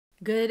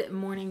Good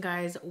morning,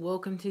 guys.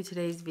 Welcome to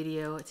today's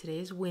video. Today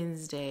is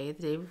Wednesday,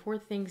 the day before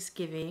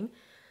Thanksgiving.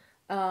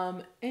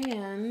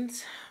 And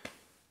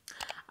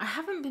I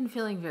haven't been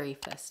feeling very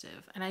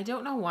festive, and I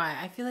don't know why.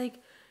 I feel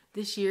like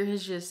this year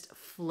has just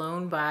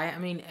flown by. I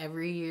mean,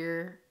 every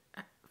year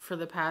for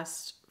the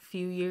past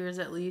few years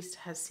at least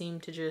has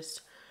seemed to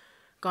just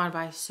gone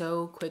by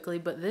so quickly,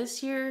 but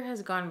this year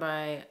has gone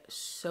by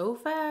so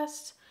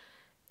fast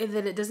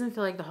that it doesn't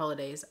feel like the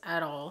holidays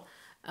at all.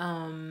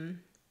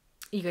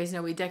 You guys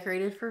know we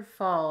decorated for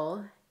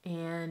fall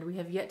and we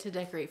have yet to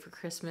decorate for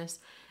Christmas.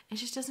 It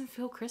just doesn't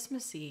feel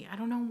Christmassy. I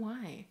don't know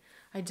why.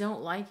 I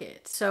don't like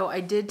it. So I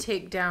did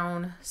take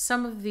down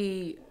some of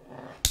the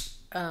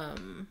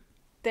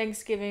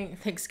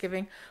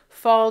Thanksgiving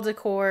fall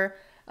decor.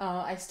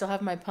 I still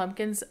have my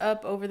pumpkins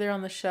up over there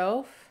on the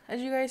shelf, as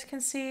you guys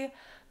can see.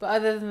 But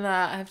other than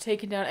that, I have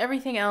taken down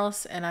everything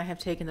else and I have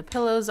taken the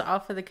pillows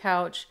off of the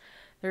couch.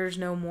 There's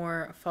no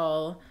more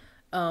fall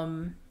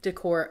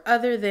decor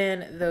other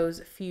than those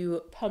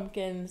few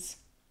pumpkins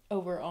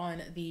over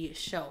on the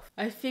shelf.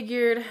 I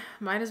figured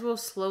might as well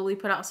slowly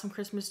put out some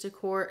Christmas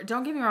decor.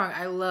 Don't get me wrong,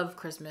 I love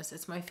Christmas.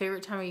 It's my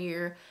favorite time of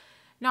year.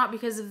 Not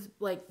because of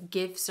like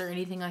gifts or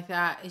anything like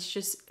that. It's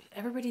just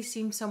everybody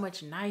seems so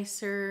much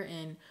nicer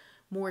and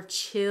more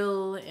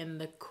chill,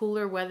 and the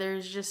cooler weather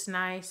is just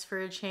nice for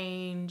a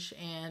change.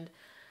 And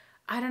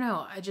I don't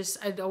know.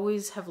 I'd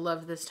always have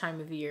loved this time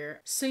of year.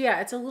 So yeah,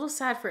 it's a little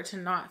sad for it to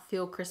not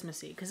feel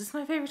Christmassy because it's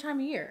my favorite time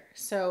of year.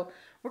 So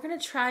we're going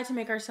to try to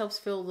make ourselves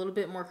feel a little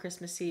bit more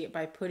Christmassy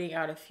by putting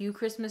out a few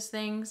Christmas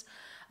things.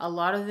 A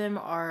lot of them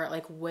are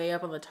like way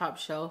up on the top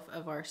shelf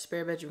of our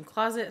spare bedroom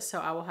closet. So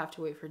I will have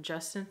to wait for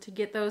Justin to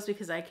get those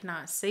because I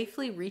cannot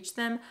safely reach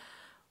them.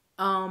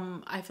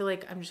 I feel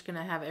like I'm just going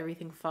to have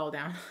everything fall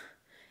down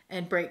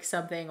and break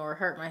something or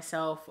hurt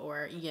myself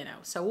or,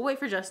 So we'll wait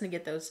for Justin to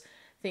get those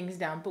things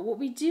down. But what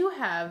we do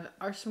have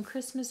are some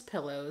Christmas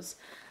pillows.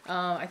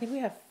 I think we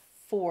have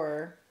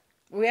 4.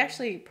 We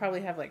actually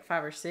probably have like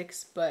 5 or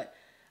 6, but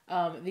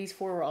these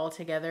 4 were all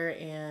together,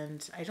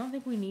 and I don't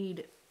think we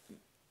need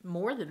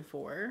more than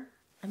 4.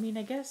 I mean,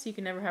 I guess you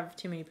can never have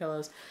too many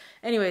pillows.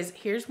 Anyways,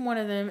 here's one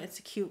of them. It's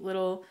a cute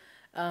little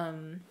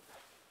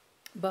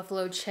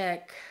buffalo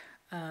check,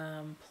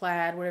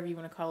 plaid, whatever you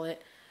want to call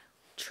it,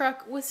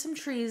 truck with some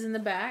trees in the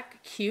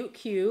back. Cute.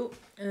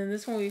 And then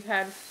this one we've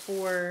had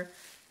for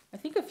I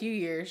think a few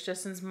years.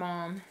 Justin's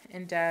mom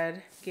and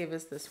dad gave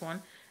us this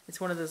one. It's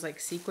one of those like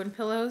sequin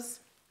pillows.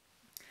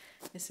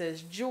 It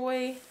says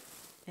joy.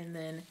 And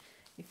then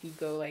if you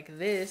go like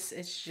this,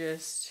 it's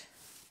just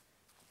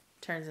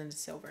turns into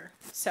silver.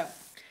 So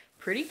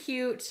pretty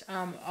cute.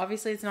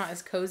 Obviously it's not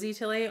as cozy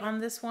to lay on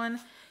this one,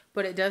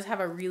 but it does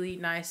have a really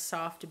nice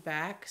soft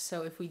back.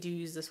 So if we do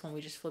use this one, we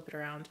just flip it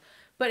around.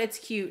 But it's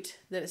cute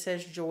that it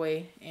says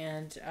joy,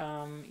 and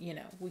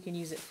we can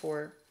use it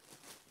for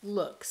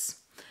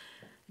looks.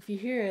 If you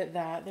hear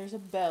that, there's a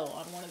bell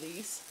on one of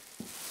these.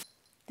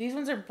 These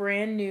ones are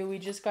brand new. We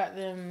just got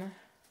them,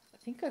 I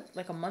think,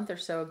 like a month or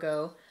so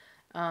ago.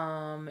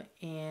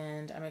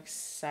 And I'm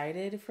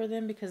excited for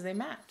them because they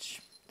match.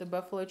 The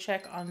buffalo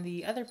check on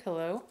the other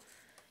pillow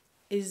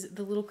is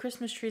the little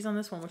Christmas trees on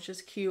this one, which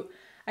is cute.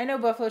 I know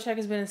buffalo check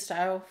has been in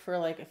style for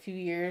like a few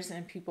years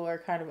and people are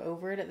kind of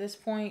over it at this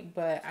point,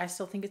 but I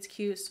still think it's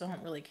cute, so I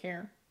don't really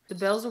care. The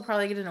bells will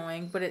probably get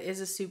annoying, but it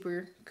is a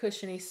super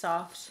cushiony,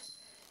 soft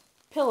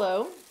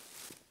pillow.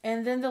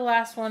 And then the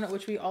last one,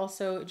 which we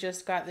also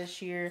just got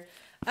this year,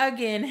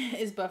 again,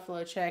 is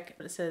buffalo check.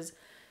 It says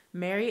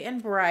merry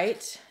and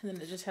bright, and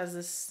then it just has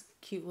this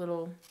cute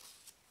little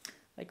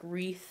like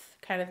wreath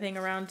kind of thing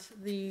around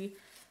the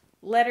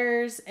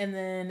letters, and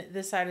then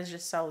this side is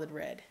just solid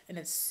red, and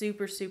it's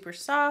super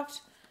soft.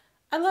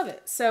 I love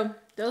it. So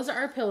those are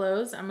our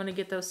pillows. I'm gonna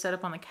get those set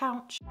up on the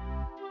couch.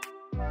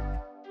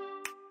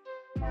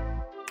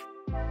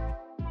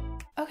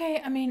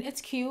 Okay, I mean,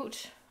 it's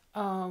cute.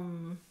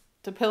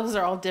 The pillows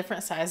are all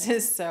different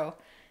sizes, so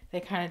they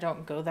kind of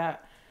don't go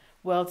that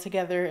well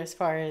together as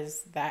far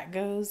as that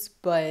goes,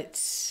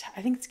 but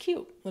I think it's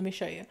cute. Let me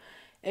show you.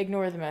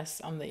 Ignore the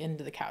mess on the end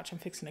of the couch. I'm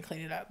fixing to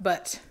clean it up,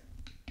 but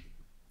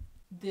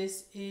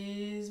this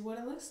is what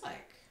it looks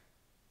like.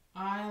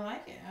 I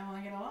like it. I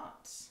like it a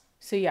lot.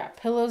 So yeah,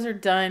 pillows are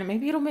done.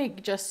 Maybe it'll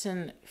make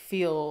Justin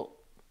feel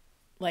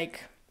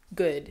like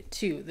good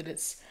too, that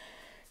it's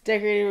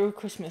decorated with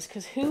Christmas,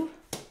 because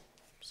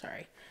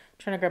sorry, I'm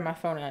trying to grab my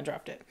phone and I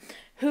dropped it.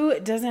 Who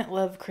doesn't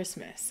love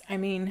Christmas? I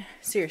mean,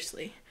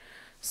 seriously.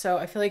 So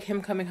I feel like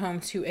him coming home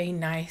to a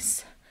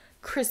nice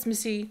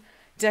Christmassy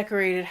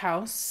decorated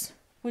house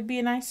would be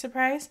a nice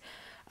surprise.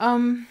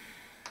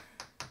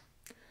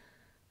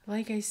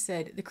 Like I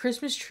said, the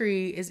Christmas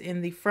tree is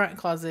in the front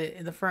closet,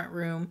 in the front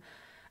room,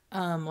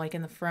 like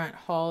in the front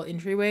hall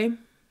entryway.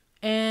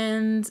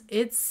 And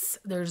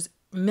there's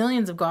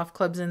millions of golf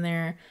clubs in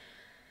there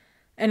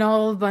and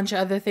a bunch of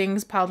other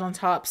things piled on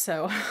top.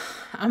 So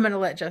I'm going to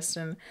let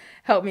Justin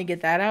help me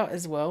get that out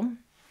as well.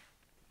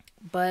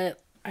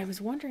 But I was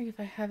wondering if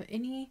I have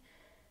any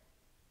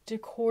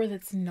decor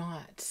that's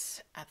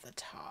not at the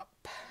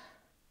top.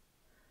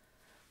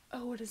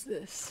 Oh, what is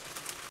this?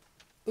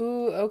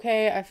 Ooh,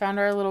 okay. I found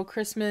our little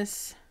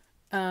Christmas,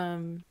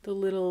 the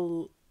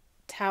little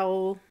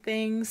towel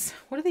things.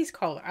 What are these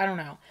called? I don't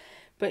know.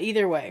 But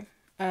either way,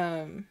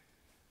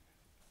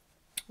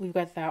 we've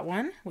got that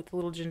one with the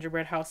little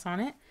gingerbread house on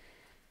it.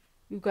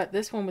 We've got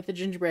this one with the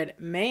gingerbread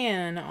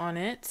man on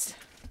it.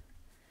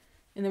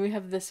 And then we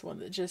have this one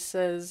that just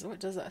says, what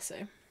does that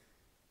say?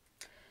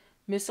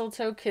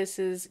 Mistletoe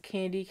kisses,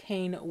 candy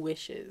cane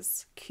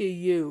wishes.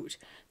 Cute.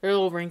 They're a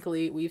little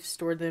wrinkly. We've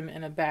stored them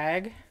in a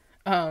bag.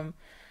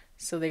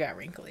 So they got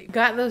wrinkly.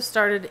 Got those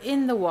started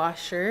in the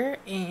washer,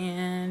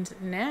 and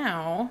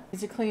now I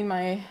need to clean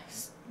my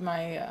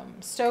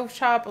stove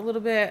top a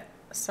little bit.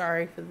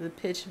 Sorry for the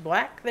pitch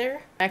black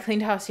there. I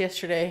cleaned house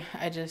yesterday.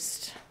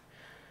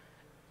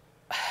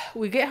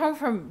 We get home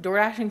from door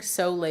dashing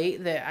so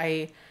late that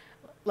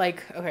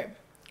okay,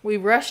 we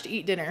rushed to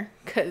eat dinner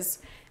because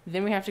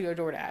then we have to go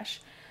DoorDash.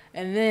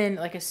 And then,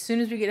 like, as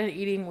soon as we get done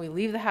eating, we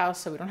leave the house,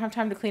 so we don't have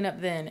time to clean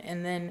up then.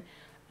 And then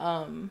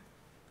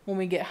when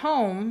we get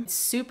home, it's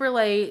super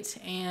late,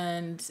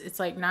 and it's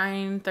like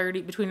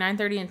 9:30, between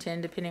 9:30 and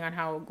 10, depending on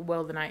how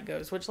well the night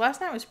goes, which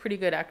last night was pretty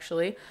good,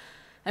 actually.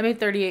 I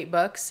made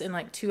 $38 in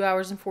like 2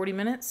 hours and 40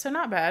 minutes, so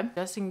not bad.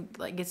 Justin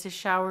like gets his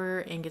shower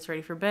and gets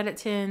ready for bed at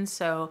 10,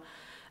 so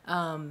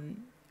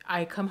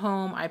I come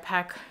home, I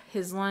pack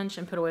his lunch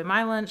and put away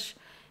my lunch,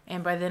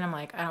 and by then I'm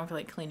like, I don't feel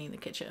like cleaning the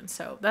kitchen.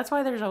 So that's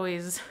why there's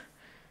always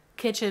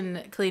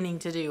kitchen cleaning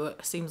to do,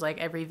 it seems like,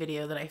 every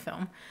video that I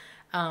film.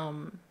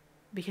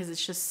 Because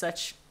it's just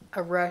such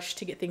a rush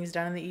to get things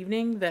done in the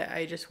evening that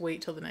I just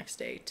wait till the next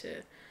day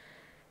to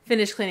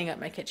finish cleaning up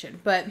my kitchen.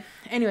 But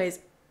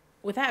anyways,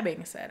 with that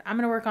being said, I'm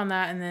going to work on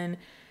that, and then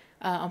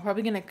I'm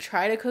probably going to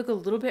try to cook a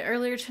little bit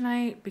earlier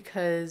tonight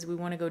because we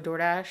want to go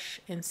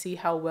DoorDash and see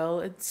how well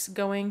it's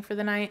going for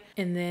the night.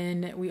 And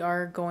then we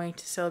are going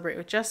to celebrate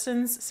with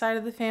Justin's side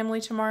of the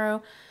family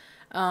tomorrow,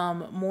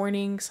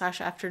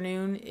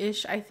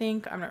 morning/afternoon-ish, I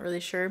think. I'm not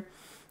really sure.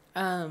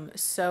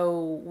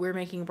 So we're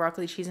making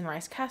broccoli, cheese, and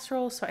rice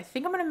casserole. So I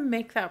think I'm going to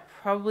make that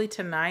probably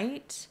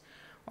tonight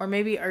or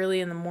maybe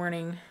early in the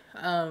morning.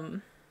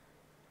 And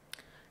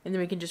then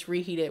we can just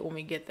reheat it when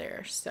we get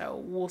there.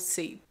 So we'll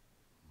see.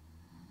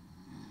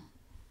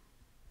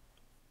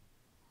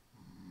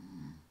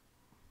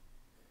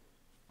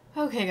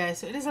 Okay, guys,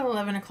 so it is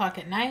 11 o'clock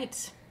at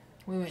night.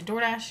 We went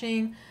door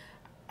dashing.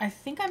 I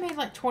think I made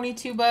like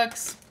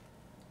 $22.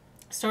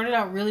 Started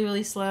out really,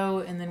 really slow,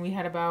 and then we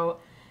had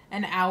about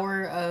an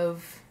hour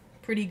of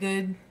pretty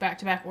good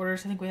back-to-back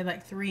orders. I think we had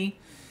like 3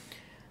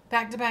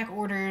 back-to-back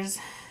orders,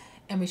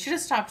 and we should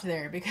have stopped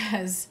there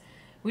because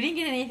we didn't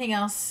get anything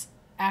else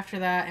after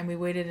that, and we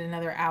waited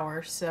another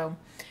hour. So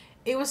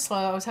it was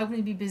slow. I was hoping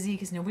to be busy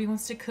because nobody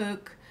wants to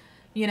cook,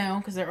 you know,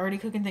 because they're already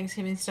cooking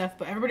Thanksgiving stuff,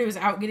 but everybody was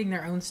out getting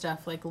their own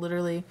stuff. Like,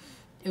 literally,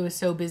 it was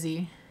so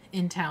busy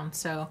in town.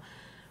 So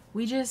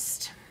we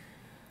just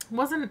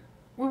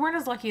we weren't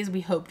as lucky as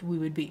we hoped we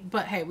would be.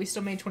 But hey, we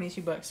still made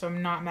 $22, so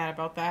I'm not mad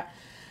about that.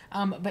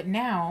 But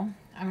now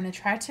I'm going to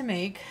try to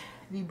make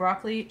the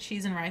broccoli,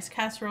 cheese, and rice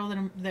casserole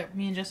that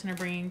me and Justin are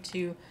bringing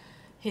to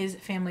his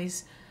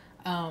family's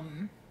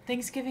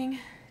Thanksgiving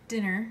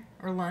dinner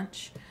or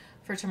lunch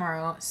for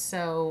tomorrow.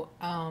 So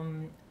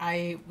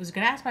I was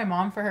going to ask my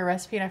mom for her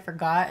recipe, and I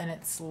forgot, and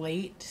it's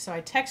late. So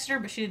I texted her,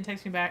 but she didn't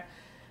text me back.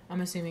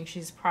 I'm assuming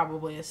she's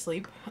probably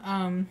asleep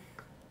because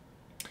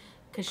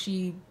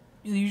she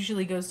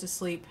usually goes to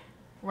sleep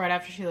right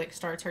after she like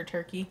starts her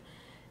turkey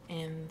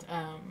and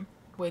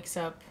wakes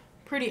up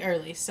pretty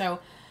early. So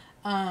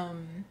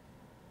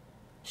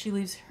she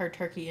leaves her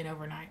turkey in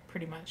overnight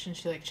pretty much, and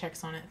she like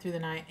checks on it through the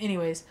night.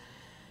 Anyways,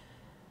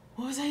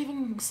 what was I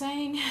even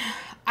saying?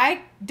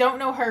 I don't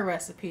know her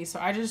recipe, so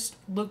I just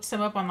looked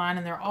some up online,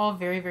 and they're all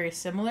very, very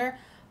similar.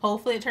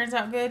 Hopefully it turns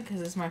out good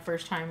because it's my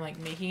first time like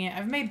making it.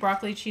 I've made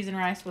broccoli, cheese, and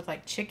rice with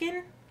like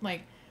chicken,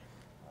 like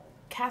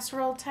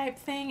casserole type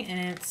thing,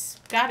 and it's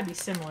got to be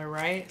similar,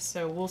 right?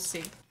 So we'll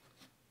see.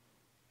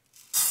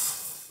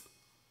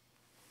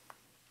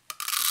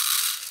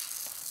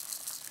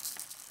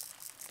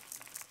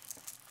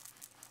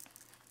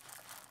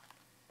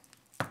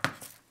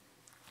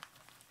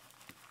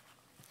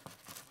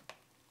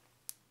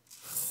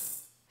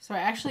 So I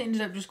actually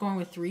ended up just going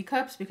with 3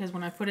 cups because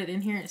when I put it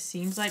in here, it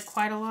seems like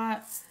quite a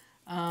lot.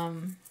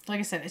 Like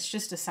I said, it's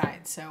just a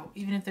side, so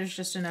even if there's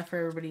just enough for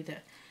everybody to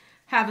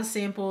have a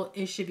sample,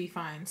 it should be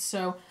fine.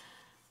 So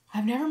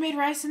I've never made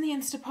rice in the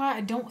Instapot,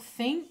 I don't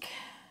think.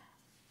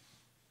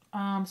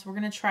 So we're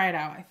going to try it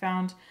out. I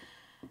found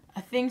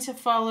a thing to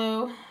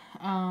follow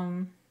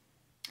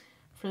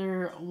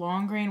for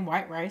long grain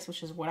white rice,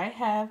 which is what I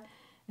have.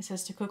 It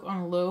says to cook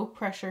on low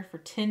pressure for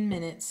 10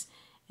 minutes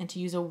and to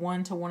use a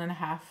 1 to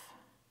 1.5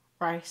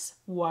 rice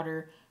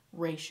water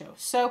ratio.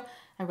 So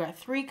I've got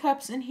 3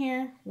 cups in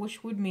here,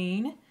 which would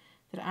mean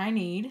that I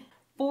need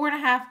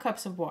 4.5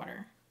 cups of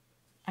water,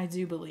 I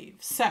do believe.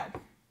 So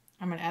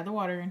I'm going to add the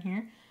water in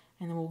here,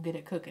 and then we'll get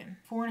it cooking.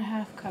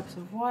 4.5 cups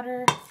of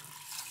water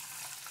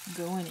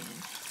going in.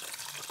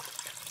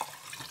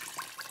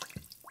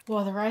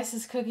 While the rice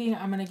is cooking,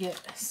 I'm going to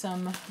get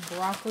some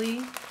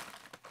broccoli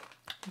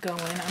going.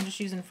 I'm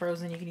just using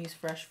frozen. You can use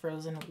fresh,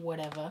 frozen,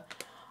 whatever.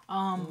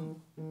 Oh,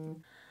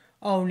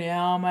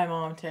 now my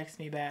mom texts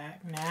me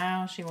back.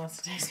 Now she wants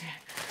to text me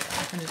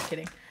back. I'm just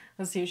kidding.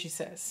 Let's see what she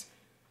says.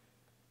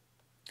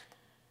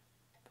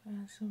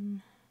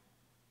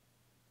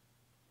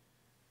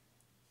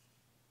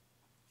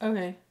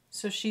 Okay,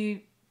 so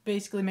she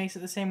basically makes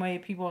it the same way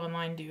people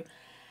online do.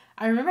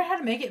 I remember how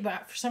to make it,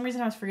 but for some reason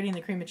I was forgetting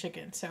the cream of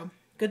chicken. So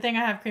good thing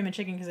I have cream of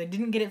chicken because I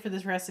didn't get it for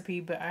this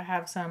recipe, but I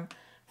have some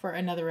for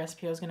another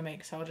recipe I was going to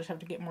make. So I'll just have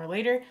to get more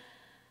later.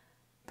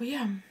 But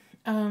yeah,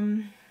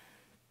 and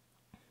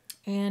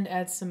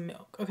add some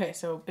milk. Okay,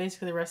 so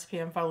basically the recipe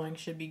I'm following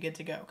should be good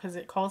to go because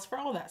it calls for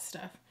all that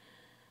stuff.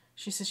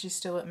 She says she's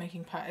still up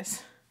making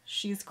pies.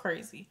 She's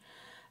crazy.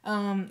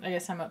 I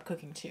guess I'm up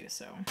cooking too,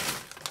 so.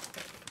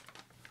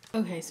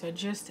 Okay, so I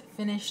just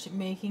finished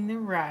making the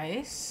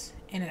rice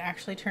and it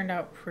actually turned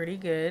out pretty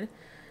good.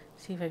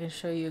 See if I can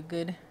show you a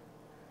good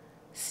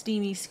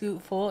steamy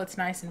scoopful. It's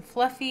nice and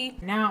fluffy.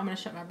 Now I'm gonna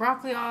shut my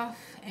broccoli off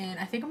and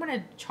I think I'm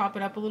gonna chop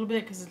it up a little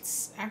bit because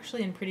it's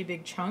actually in pretty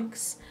big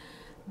chunks.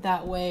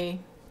 That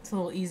way it's a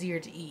little easier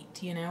to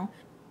eat, you know?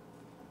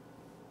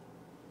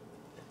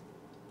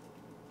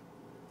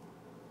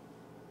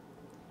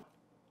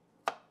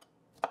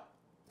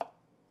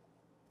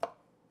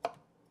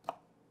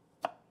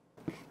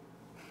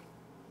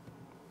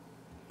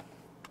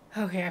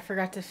 Okay, I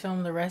forgot to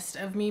film the rest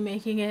of me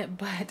making it,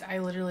 but I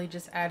literally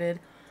just added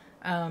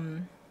a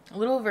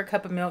little over a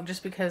cup of milk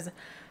just because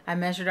I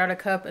measured out a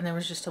cup and there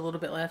was just a little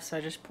bit left, so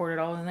I just poured it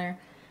all in there.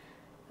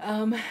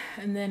 And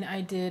then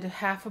I did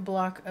half a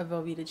block of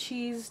Velveeta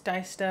cheese,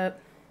 diced up,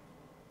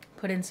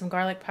 put in some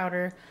garlic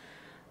powder,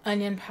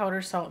 onion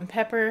powder, salt, and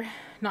pepper.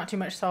 Not too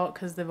much salt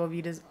because the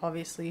Velveeta is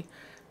obviously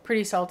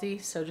pretty salty,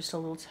 so just a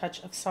little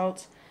touch of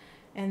salt.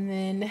 And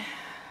then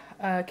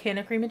a can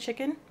of cream of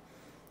chicken,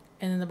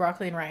 and then the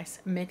broccoli and rice.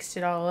 Mixed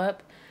it all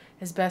up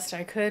as best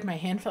I could. My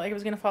hand felt like it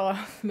was going to fall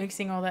off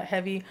mixing all that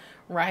heavy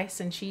rice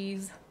and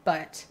cheese,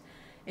 but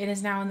it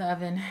is now in the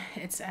oven.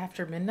 It's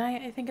after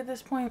midnight, I think, at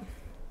this point.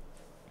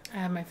 I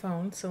have my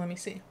phone, so let me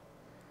see.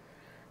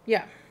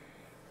 Yeah.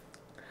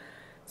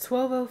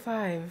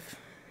 12:05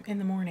 in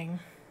the morning,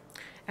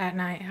 at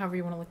night, however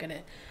you want to look at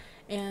it.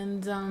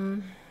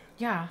 And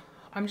yeah,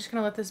 I'm just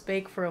going to let this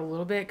bake for a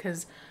little bit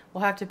because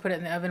we'll have to put it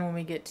in the oven when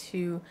we get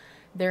to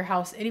their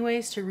house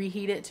anyways to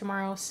reheat it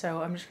tomorrow.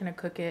 So I'm just going to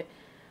cook it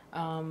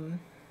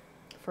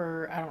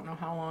for I don't know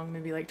how long,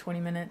 maybe like 20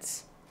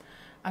 minutes.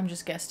 I'm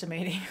just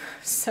guesstimating.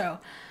 So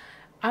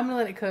I'm gonna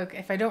let it cook.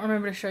 If I don't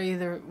remember to show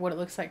you what it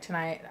looks like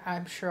tonight,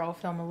 I'm sure I'll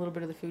film a little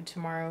bit of the food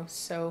tomorrow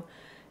so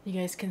you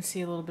guys can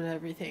see a little bit of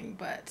everything.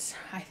 But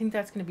I think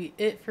that's gonna be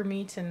it for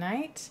me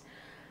tonight.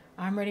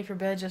 I'm ready for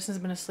bed. Justin's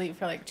been asleep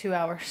for like 2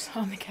 hours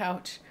on the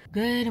couch.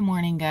 Good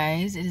morning,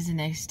 guys. It is the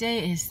next day.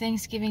 It is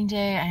Thanksgiving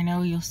Day. I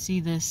know you'll see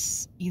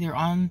this either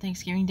on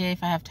Thanksgiving Day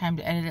if I have time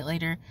to edit it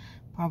later.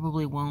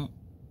 Probably won't,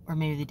 or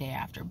maybe the day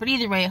after. But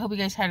either way, I hope you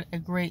guys had a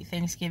great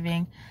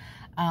Thanksgiving.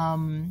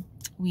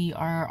 We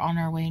are on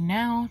our way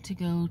now to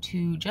go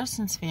to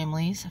Justin's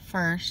family's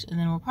first, and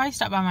then we'll probably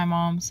stop by my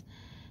mom's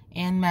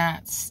and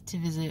Matt's to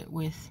visit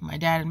with my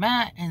dad and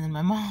Matt, and then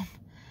my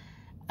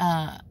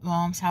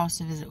mom's house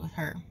to visit with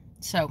her.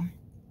 So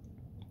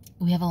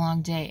we have a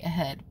long day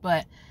ahead,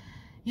 but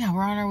yeah,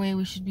 we're on our way.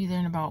 We should be there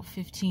in about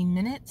 15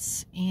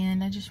 minutes,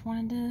 and I just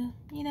wanted to,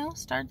 you know,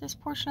 start this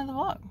portion of the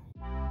vlog.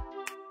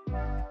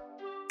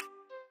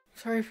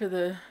 Sorry for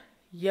the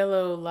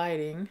yellow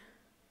lighting.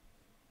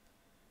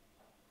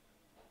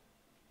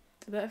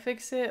 Did that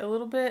fix it a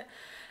little bit?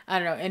 I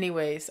don't know.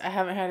 Anyways, I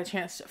haven't had a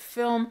chance to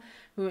film.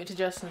 We went to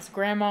Justin's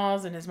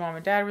grandma's and his mom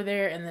and dad were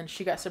there, and then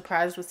she got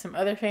surprised with some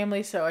other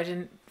family, so I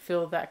didn't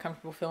feel that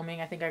comfortable filming.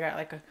 I think I got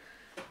like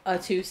a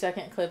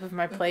 2-second clip of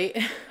my plate.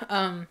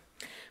 But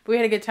we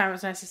had a good time. It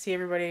was nice to see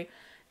everybody.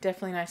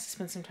 Definitely nice to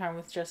spend some time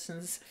with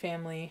Justin's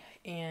family,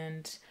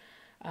 and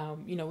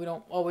you know, we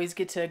don't always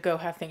get to go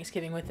have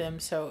Thanksgiving with them,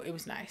 so it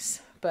was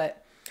nice.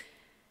 But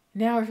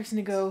now we're fixing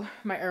to go.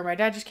 My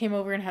dad just came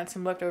over and had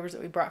some leftovers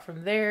that we brought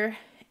from there,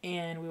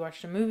 and we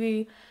watched a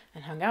movie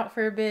and hung out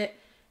for a bit.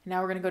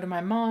 Now we're gonna go to my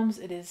mom's.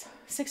 It is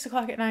 6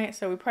 o'clock at night,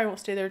 so we probably won't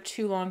stay there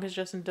too long because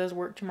Justin does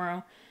work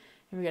tomorrow,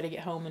 and we got to get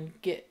home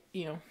and get,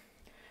 you know,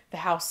 the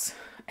house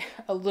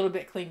a little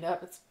bit cleaned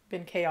up. It's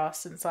been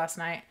chaos since last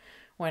night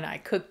when I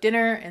cooked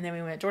dinner, and then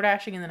we went door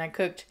dashing, and then I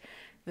cooked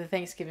the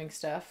Thanksgiving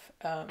stuff,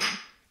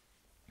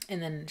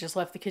 and then just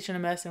left the kitchen a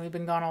mess, and we've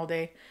been gone all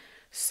day.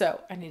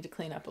 So I need to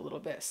clean up a little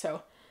bit.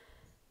 So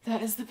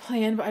that is the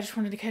plan, but I just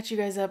wanted to catch you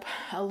guys up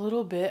a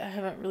little bit. I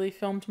haven't really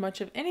filmed much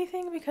of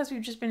anything because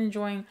we've just been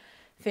enjoying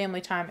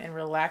family time and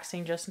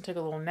relaxing. Justin took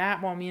a little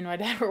nap while me and my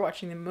dad were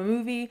watching the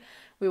movie.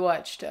 We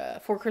watched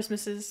Four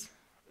Christmases.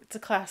 It's a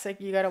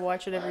classic. You got to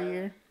watch it every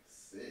year.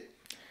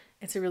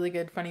 It's a really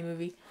good, funny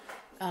movie.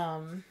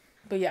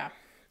 But yeah,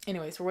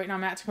 anyways, we're waiting on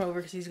Matt to come over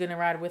because he's going to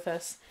ride with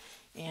us.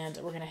 And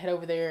we're going to head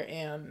over there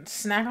and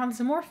snack on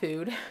some more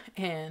food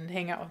and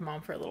hang out with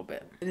Mom for a little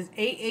bit. It is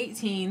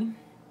 8:18.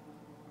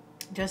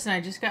 Justin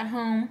and I just got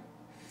home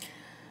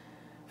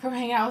from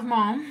hanging out with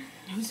Mom.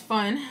 It was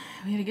fun.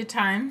 We had a good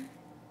time.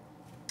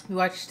 We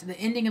watched the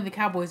ending of the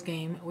Cowboys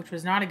game, which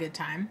was not a good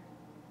time.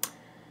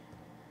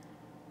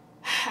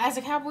 As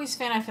a Cowboys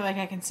fan, I feel like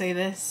I can say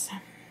this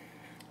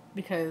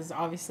because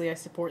obviously I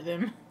support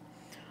them.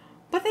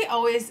 But they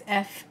always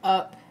F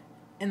up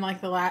in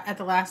like at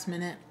the last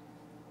minute.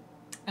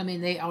 I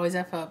mean, they always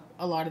F up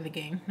a lot of the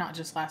game, not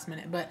just last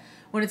minute. But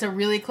when it's a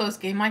really close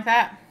game like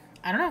that,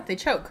 I don't know, they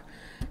choke.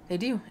 They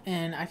do.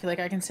 And I feel like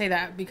I can say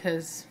that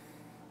because,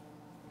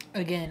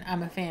 again,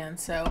 I'm a fan,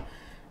 so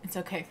it's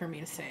okay for me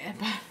to say it.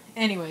 But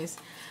anyways,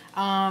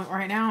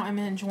 right now I'm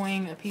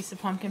enjoying a piece of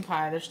pumpkin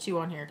pie. There's 2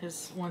 on here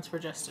because one's for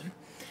Justin.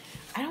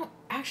 I don't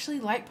actually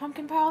like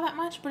pumpkin pie all that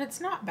much, but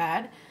it's not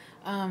bad.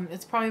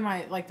 It's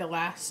probably the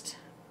last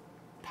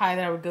pie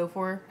that I would go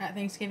for at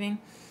Thanksgiving.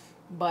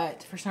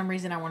 But for some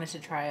reason I wanted to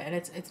try it, and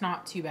it's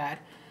not too bad.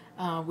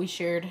 We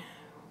shared,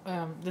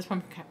 this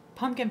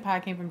pumpkin pie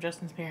came from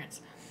Justin's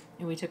parents,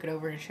 and we took it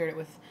over and shared it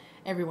with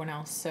everyone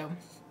else. So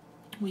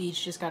we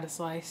each just got a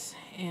slice,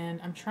 and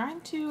I'm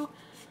trying to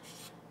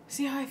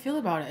see how I feel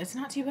about it. It's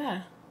not too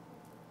bad.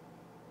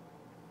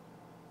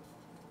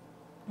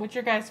 What's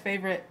your guys'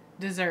 favorite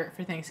dessert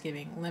for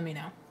Thanksgiving? Let me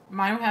know.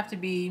 Mine would have to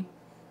be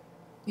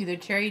either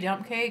cherry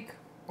dump cake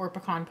or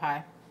pecan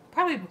pie.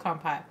 Probably pecan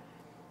pie.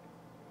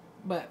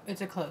 But it's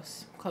a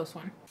close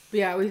one. But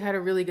yeah, we've had a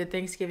really good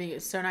Thanksgiving. It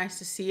was so nice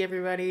to see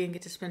everybody and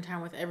get to spend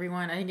time with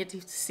everyone. I didn't get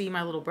to see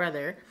my little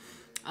brother.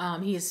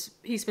 He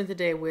spent the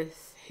day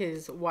with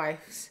his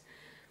wife's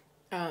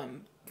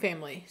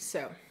family.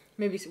 So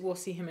maybe we'll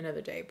see him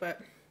another day.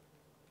 But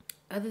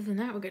other than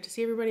that, we got to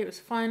see everybody. It was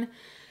fun.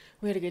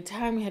 We had a good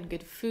time. We had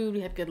good food. We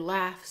had good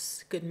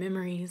laughs, good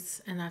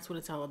memories. And that's what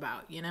it's all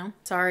about, you know?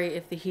 Sorry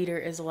if the heater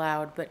is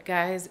loud. But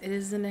guys, it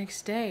is the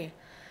next day.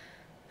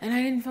 And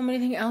I didn't film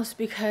anything else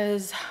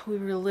because we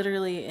were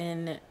literally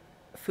in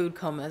food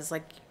comas,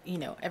 like, you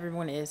know,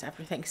 everyone is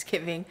after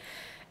Thanksgiving.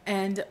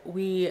 And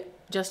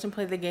Justin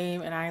played the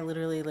game, and I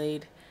literally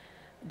laid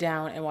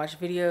down and watched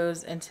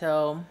videos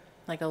until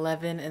like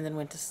 11 and then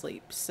went to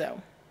sleep.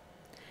 So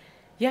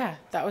yeah,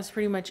 that was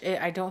pretty much it.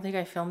 I don't think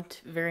I filmed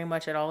very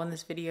much at all in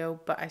this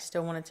video, but I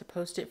still wanted to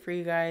post it for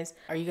you guys.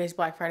 Are you guys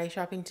Black Friday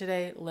shopping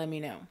today? Let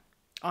me know.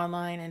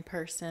 Online, in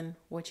person,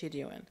 what you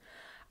doing?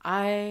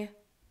 I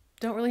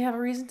don't really have a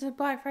reason to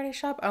Black Friday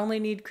shop. I only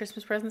need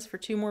Christmas presents for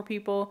 2 more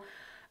people,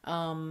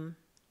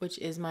 which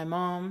is my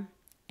mom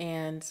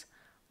and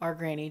our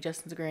granny,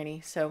 Justin's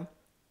granny. So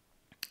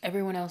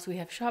everyone else we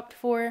have shopped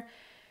for,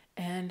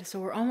 and so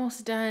we're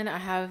almost done. I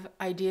have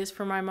ideas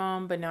for my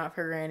mom, but not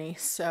for granny.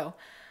 So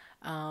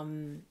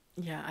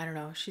yeah, I don't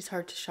know. She's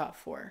hard to shop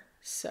for,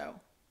 so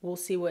we'll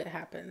see what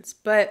happens.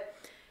 But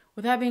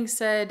with that being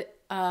said,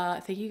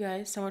 thank you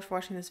guys so much for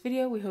watching this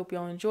video. We hope you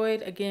all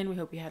enjoyed. Again, we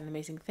hope you had an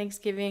amazing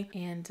Thanksgiving,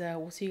 and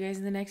we'll see you guys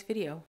in the next video.